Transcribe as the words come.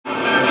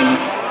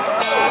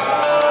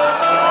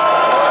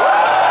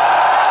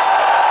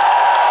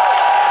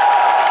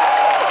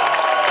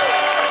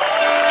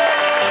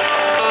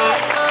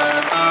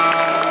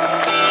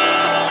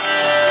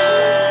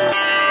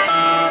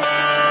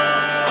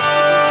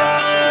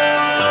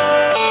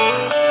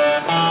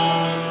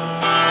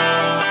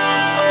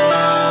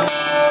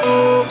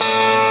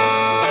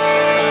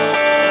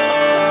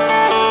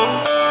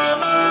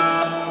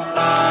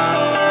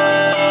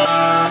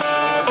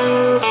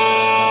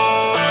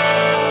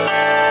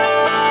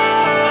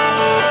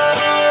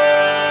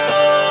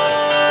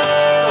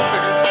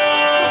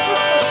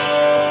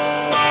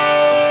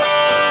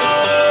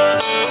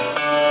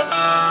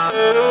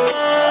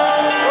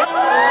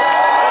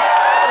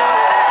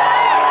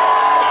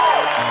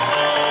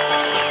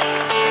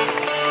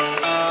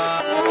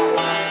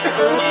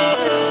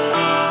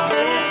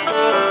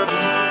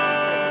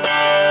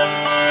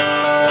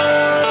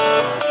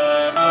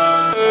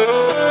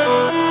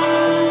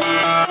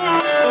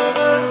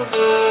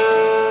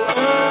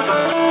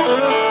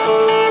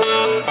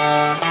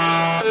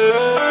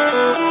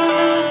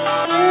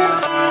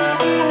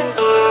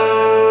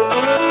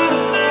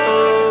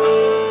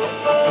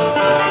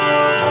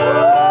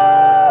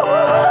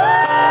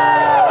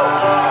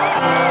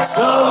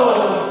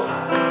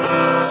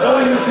So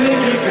you think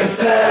you can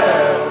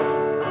tell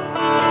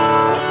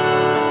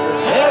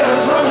heaven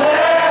from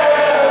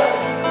hell,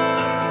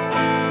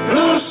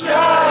 blue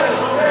skies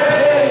from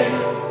pain?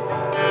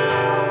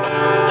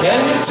 Can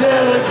you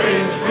tell a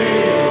green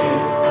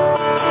field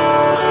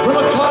from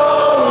a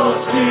cold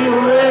steel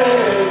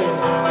rain?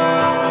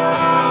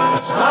 A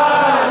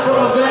smile from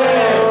a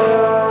veil.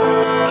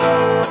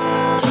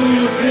 Do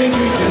you think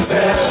you can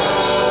tell?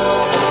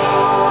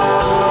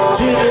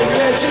 Did they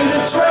get you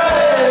the train?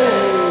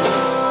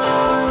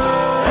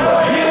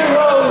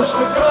 For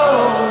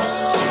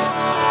ghosts,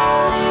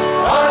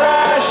 on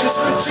ashes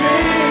for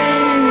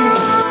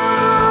dreams,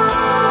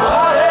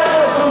 hot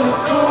air from the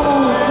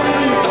cool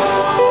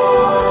breeze,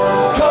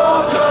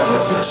 cold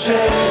comfort for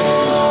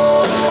change.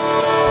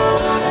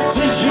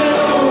 Did you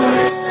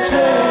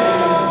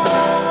exchange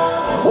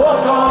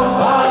walk on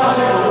bars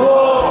in the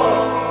war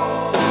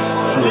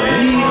for the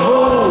lead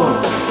role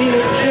in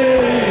a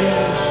game?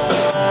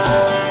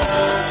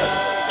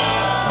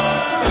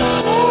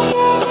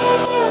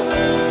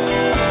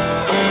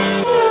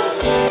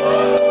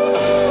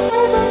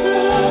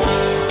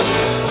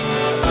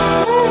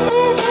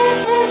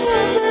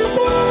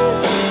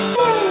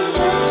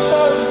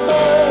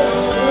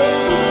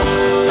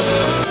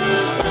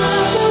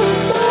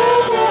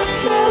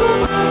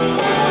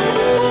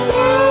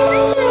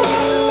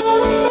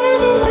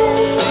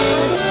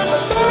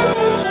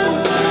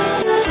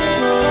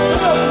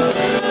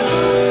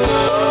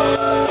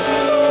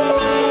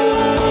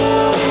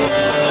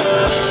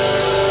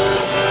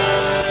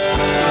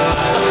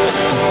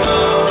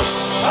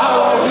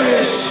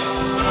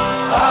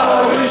 How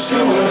I wish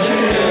you would